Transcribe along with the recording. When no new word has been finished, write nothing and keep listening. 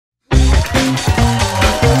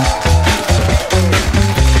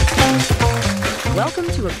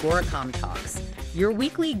AGORACOM Talks, your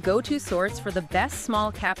weekly go-to source for the best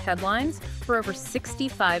small-cap headlines for over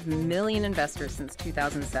 65 million investors since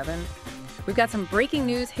 2007. We've got some breaking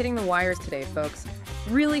news hitting the wires today, folks.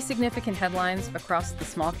 Really significant headlines across the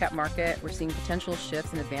small-cap market. We're seeing potential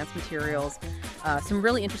shifts in advanced materials, some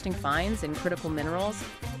really interesting finds in critical minerals,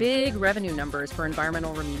 big revenue numbers for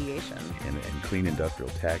environmental remediation. And clean industrial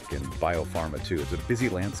tech and biopharma, too. It's a busy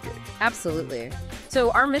landscape. Absolutely.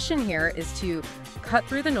 So our mission here is to cut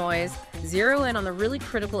through the noise, zero in on the really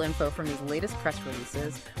critical info from these latest press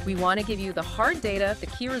releases. We want to give you the hard data, the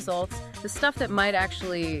key results, the stuff that might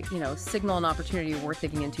actually, signal an opportunity worth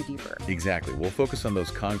digging into deeper. Exactly. We'll focus on those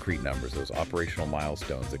concrete numbers, those operational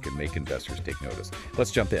milestones that can make investors take notice.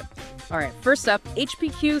 Let's jump in. All right, first up,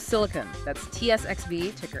 HPQ Silicon. That's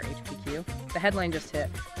TSXV, ticker HPQ. The headline just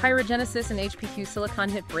hit. PyroGenesis and HPQ Silicon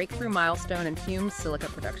hit breakthrough milestone in Fumed silica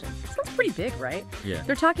production. Sounds pretty big, right? Yeah.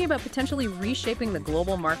 They're talking about potentially reshaping the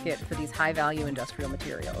global market for these high-value industrial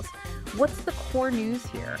materials. What's the core news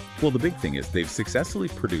here? Well, the big thing is they've successfully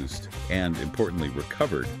produced and, importantly,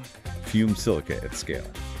 recovered fumed silica at scale.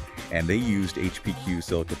 And they used HPQ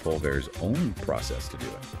Silica Polvair's own process to do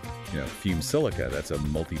it. Fumed silica, that's a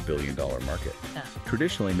multi-billion-dollar market. Yeah.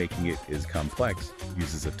 Traditionally, making it is complex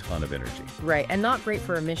uses a ton of energy. Right, and not great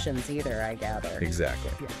for emissions either, I gather.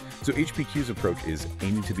 Exactly. Yeah. So HPQ's approach is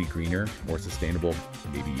aiming to be greener, more sustainable,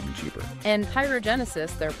 maybe even cheaper. And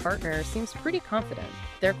PyroGenesis, their partner, seems pretty confident.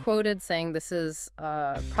 They're quoted saying this is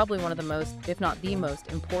probably one of the most, if not the most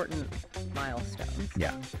important milestones.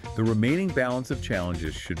 Yeah. The remaining balance of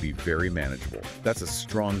challenges should be very manageable. That's a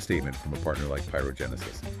strong statement from a partner like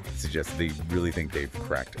PyroGenesis. It suggests they really think they've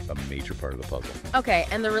cracked a major part of the puzzle. Okay,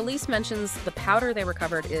 and the release mentions the powder they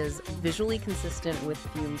recovered is visually consistent with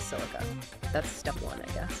fumed silica. That's step one,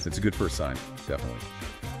 I guess. It's a good first sign, definitely.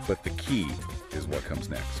 But the key is what comes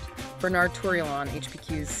next. Bernard Tourillon,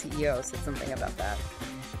 HPQ's CEO, said something about that.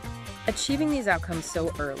 Achieving these outcomes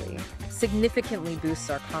so early significantly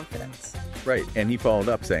boosts our confidence. Right, and he followed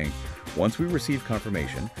up saying, once we receive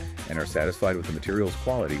confirmation and are satisfied with the material's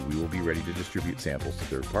quality, we will be ready to distribute samples to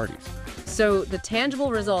third parties. So the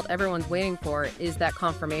tangible result everyone's waiting for is that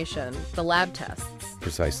confirmation, the lab tests.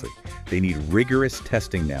 Precisely. They need rigorous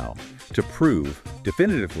testing now to prove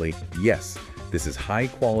definitively, yes, this is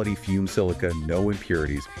high-quality fumed silica, no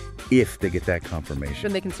impurities, if they get that confirmation.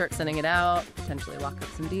 Then they can start sending it out, potentially lock up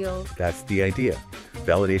some deals. That's the idea.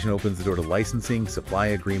 Validation opens the door to licensing, supply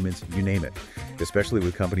agreements, you name it, especially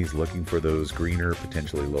with companies looking for those greener,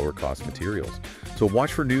 potentially lower-cost materials. So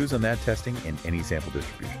watch for news on that testing and any sample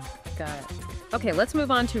distribution. Got it. Okay, let's move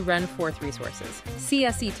on to Renforth Resources.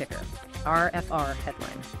 CSE ticker, RFR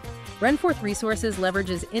headline. Renforth Resources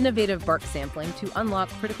leverages innovative bark sampling to unlock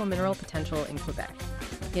critical mineral potential in Quebec.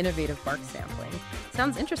 Innovative bark sampling.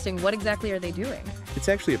 Sounds interesting. What exactly are they doing? It's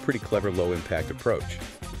actually a pretty clever low-impact approach.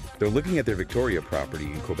 They're looking at their Victoria property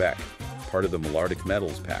in Quebec, part of the Malartic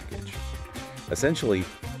Metals Package. Essentially,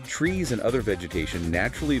 trees and other vegetation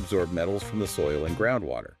naturally absorb metals from the soil and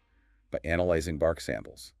groundwater by analyzing bark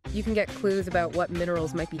samples. You can get clues about what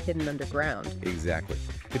minerals might be hidden underground. Exactly.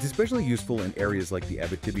 It's especially useful in areas like the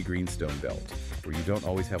Abitibi Greenstone Belt, where you don't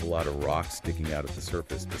always have a lot of rocks sticking out at the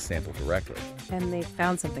surface to sample directly. And they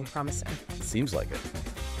found something promising. Seems like it.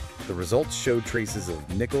 The results showed traces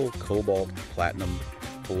of nickel, cobalt, platinum,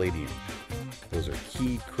 palladium. Those are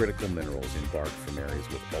key critical minerals in bark from areas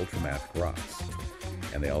with ultramafic rocks.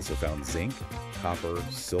 And they also found zinc, copper,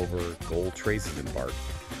 silver, gold traces in bark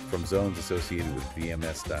from zones associated with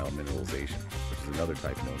VMS-style mineralization, which is another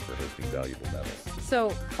type known for hosting valuable metals. So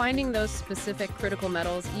finding those specific critical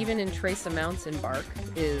metals, even in trace amounts in bark,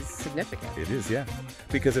 is significant. It is, yeah,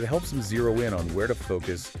 because it helps them zero in on where to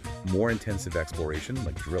focus more intensive exploration,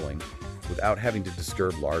 like drilling, without having to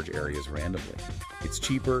disturb large areas randomly. It's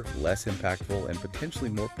cheaper, less impactful, and potentially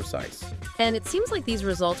more precise. And it seems like these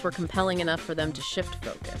results were compelling enough for them to shift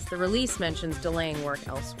focus. The release mentions delaying work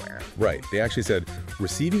elsewhere. Right. They actually said,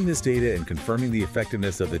 receiving this data and confirming the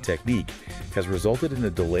effectiveness of the technique has resulted in a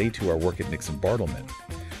delay to our work at Nixon Bartleman.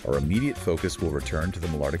 Our immediate focus will return to the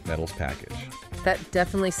Malartic Metals Package. That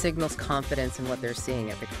definitely signals confidence in what they're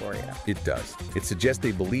seeing at Victoria. It does. It suggests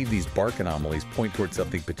they believe these bark anomalies point towards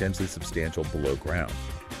something potentially substantial below ground.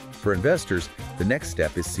 For investors, the next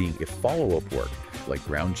step is seeing if follow-up work, like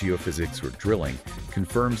ground geophysics or drilling,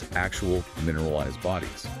 confirms actual mineralized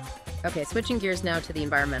bodies. Okay, switching gears now to the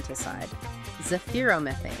environmental side.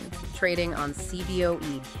 Zephyromethane, trading on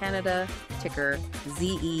CBOE Canada, ticker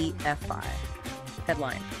ZEFI.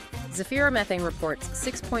 Headline. Zephyromethane reports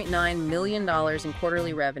 $6.9 million in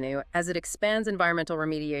quarterly revenue as it expands environmental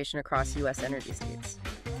remediation across U.S. energy states.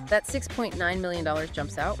 That $6.9 million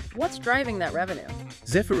jumps out. What's driving that revenue?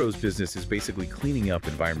 Zefiro's business is basically cleaning up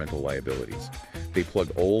environmental liabilities. They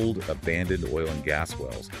plug old, abandoned oil and gas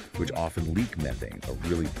wells, which often leak methane, a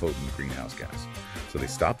really potent greenhouse gas. So they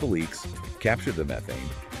stop the leaks, capture the methane,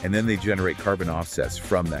 and then they generate carbon offsets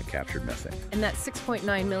from that captured methane. And that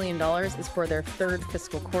 $6.9 million is for their third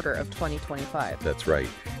fiscal quarter of 2025. That's right.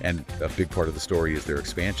 And a big part of the story is their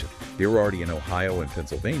expansion. They were already in Ohio and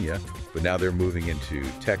Pennsylvania, but now they're moving into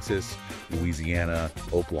Texas, Louisiana,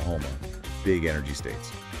 Oklahoma, big energy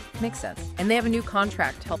states. Makes sense. And they have a new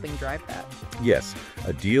contract helping drive that. Yes,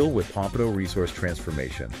 a deal with Pompano Resource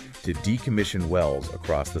Transformation to decommission wells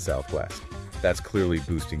across the Southwest. That's clearly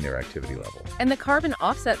boosting their activity level. And the carbon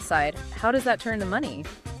offset side, how does that turn to money?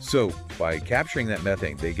 So by capturing that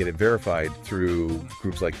methane, they get it verified through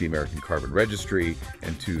groups like the American Carbon Registry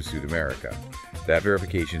and To Suit America. That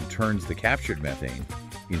verification turns the captured methane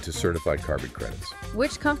into certified carbon credits.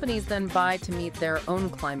 Which companies then buy to meet their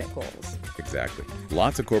own climate goals? Exactly.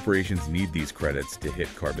 Lots of corporations need these credits to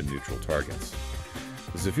hit carbon neutral targets.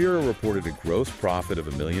 Zefiro reported a gross profit of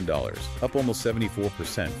 $1 million, up almost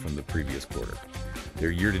 74% from the previous quarter.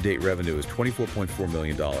 Their year-to-date revenue is $24.4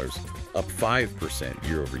 million, up 5%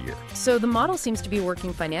 year over year. So the model seems to be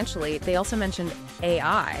working financially. They also mentioned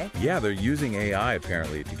AI. Yeah, they're using AI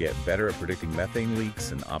apparently to get better at predicting methane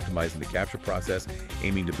leaks and optimizing the capture process,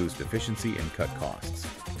 aiming to boost efficiency and cut costs.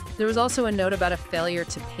 There was also a note about a failure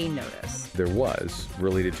to pay notice. There was,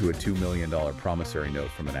 related to a $2 million promissory note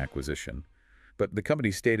from an acquisition. But the company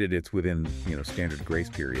stated it's within, standard grace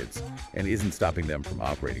periods and isn't stopping them from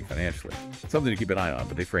operating financially. Something to keep an eye on,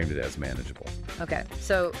 but they framed it as manageable. Okay,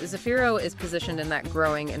 so Zefiro is positioned in that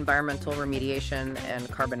growing environmental remediation and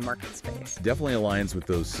carbon market space. Definitely aligns with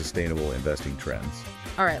those sustainable investing trends.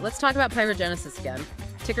 All right, let's talk about PyroGenesis again.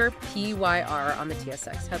 Ticker PYR on the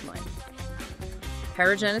TSX headline.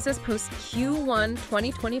 PyroGenesis posts Q1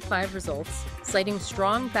 2025 results, citing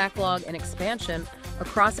strong backlog and expansion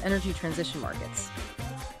across energy transition markets.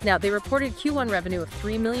 Now, they reported Q1 revenue of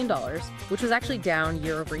 $3 million, which was actually down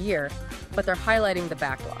year over year, but they're highlighting the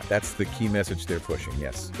backlog. That's the key message they're pushing,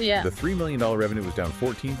 yes. Yeah. The $3 million revenue was down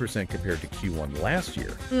 14% compared to Q1 last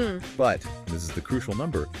year. But, this is the crucial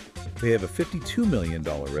number, they have a $52 million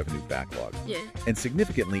revenue backlog. Yeah. And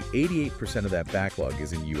significantly, 88% of that backlog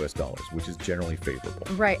is in US dollars, which is generally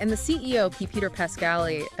favorable. Right, and the CEO, Peter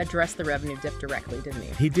Pascali, addressed the revenue dip directly, didn't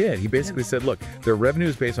he? He did. He basically said, look, their revenue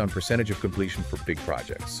is based on percentage of completion for big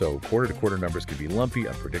projects. So quarter-to-quarter numbers can be lumpy,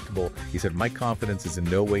 unpredictable. He said, my confidence is in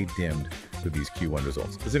no way dimmed with these Q1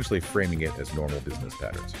 results, essentially framing it as normal business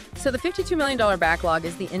patterns. So the $52 million backlog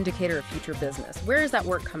is the indicator of future business. Where is that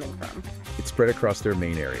work coming from? It's spread across their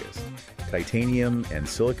main areas. Titanium and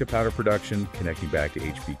silica powder production, connecting back to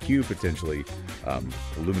HPQ, potentially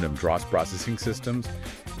aluminum dross processing systems,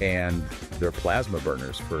 and their plasma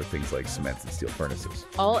burners for things like cements and steel furnaces.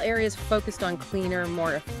 All areas focused on cleaner,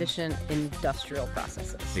 more efficient industrial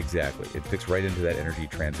processes. Exactly. It fits right into that energy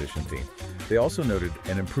transition theme. They also noted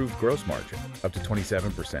an improved gross margin, up to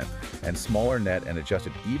 27%, and smaller net and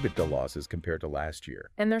adjusted EBITDA losses compared to last year.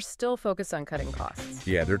 And they're still focused on cutting costs.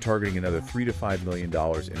 Yeah, they're targeting another $3 to $5 million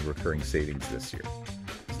in recurring savings this year.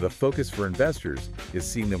 So the focus for investors is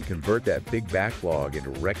seeing them convert that big backlog into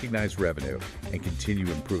recognized revenue and continue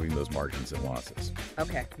improving those margins and losses.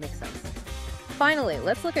 Okay, makes sense. Finally,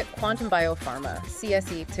 let's look at Quantum Biopharma,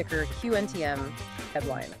 CSE ticker QNTM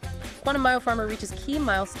headline. Quantum Biopharma reaches key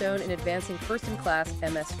milestone in advancing first-in-class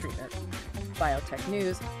MS treatment. Biotech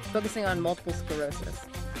news, focusing on multiple sclerosis.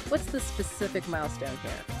 What's the specific milestone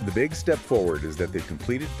here? The big step forward is that they've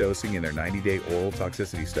completed dosing in their 90-day oral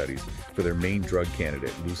toxicity studies for their main drug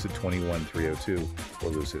candidate, Lucid 21302, or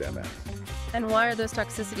Lucid MS. And why are those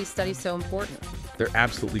toxicity studies so important? They're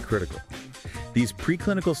absolutely critical. These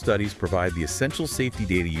preclinical studies provide the essential safety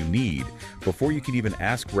data you need before you can even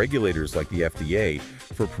ask regulators like the FDA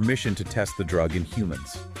for permission to test the drug in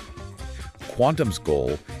humans. Quantum's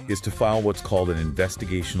goal is to file what's called an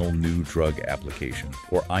Investigational New Drug Application,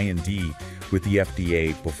 or IND, with the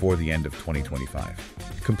FDA before the end of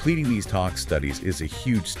 2025. Completing these tox studies is a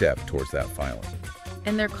huge step towards that filing.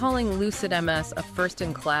 And they're calling Lucid MS a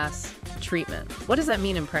first-in-class treatment. What does that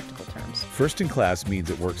mean in practical terms? First-in-class means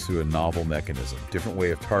it works through a novel mechanism, different way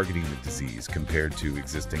of targeting the disease compared to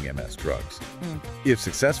existing MS drugs. If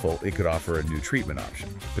successful, it could offer a new treatment option,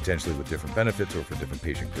 potentially with different benefits or for different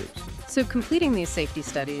patient groups. So completing these safety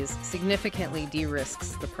studies significantly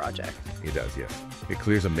de-risks the project. It does, yes. It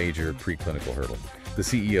clears a major preclinical hurdle. The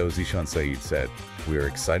CEO, Zishan Saeed, said, "We are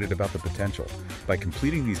excited about the potential. By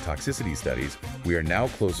completing these toxicity studies, we are now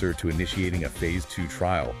closer to initiating a phase 2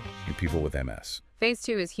 trial in people with MS. Phase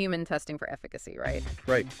 2 is human testing for efficacy, right?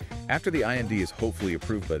 Right. After the IND is hopefully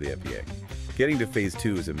approved by the FDA, getting to phase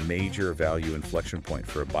 2 is a major value inflection point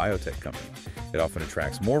for a biotech company. It often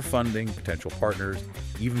attracts more funding, potential partners,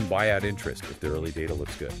 even buyout interest if the early data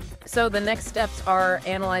looks good. So the next steps are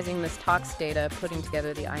analyzing this tox data, putting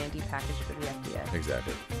together the IND package for the FDA.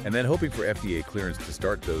 Exactly. And then hoping for FDA clearance to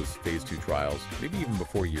start those phase 2 trials, maybe even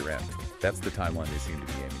before year end. That's the timeline they seem to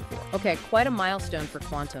be aiming for. Okay, quite a milestone for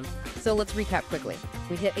Quantum. So let's recap quickly.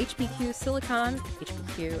 We hit HPQ Silicon,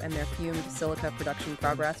 HPQ and their fumed silica production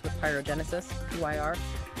progress with PyroGenesis, PYR.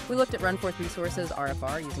 We looked at Renforth Resources,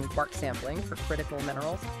 RFR, using bark sampling for critical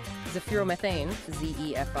minerals. Zafiromethane,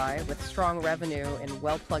 ZEFI, with strong revenue in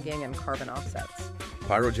well plugging and carbon offsets.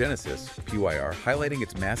 PyroGenesis, PYR, highlighting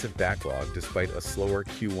its massive backlog despite a slower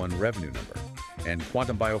Q1 revenue number. And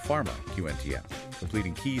Quantum Biopharma, QNTM,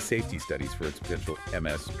 completing key safety studies for its potential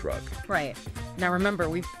MS drug. Right. Now remember,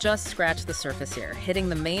 we've just scratched the surface here, hitting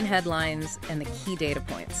the main headlines and the key data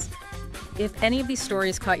points. If any of these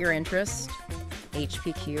stories caught your interest,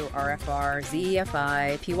 HPQ, RFR,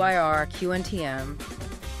 ZEFI, PYR, QNTM,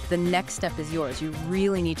 the next step is yours. You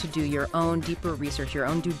really need to do your own deeper research, your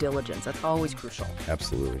own due diligence. That's always crucial.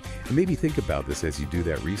 Absolutely. And maybe think about this as you do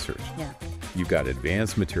that research. Yeah. You've got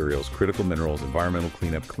advanced materials, critical minerals, environmental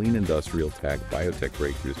cleanup, clean industrial tech, biotech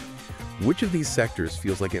breakthroughs. Which of these sectors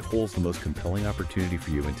feels like it holds the most compelling opportunity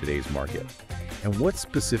for you in today's market? And what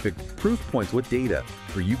specific proof points, what data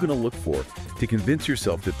are you going to look for to convince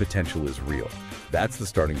yourself that potential is real? That's the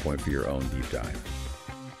starting point for your own deep dive.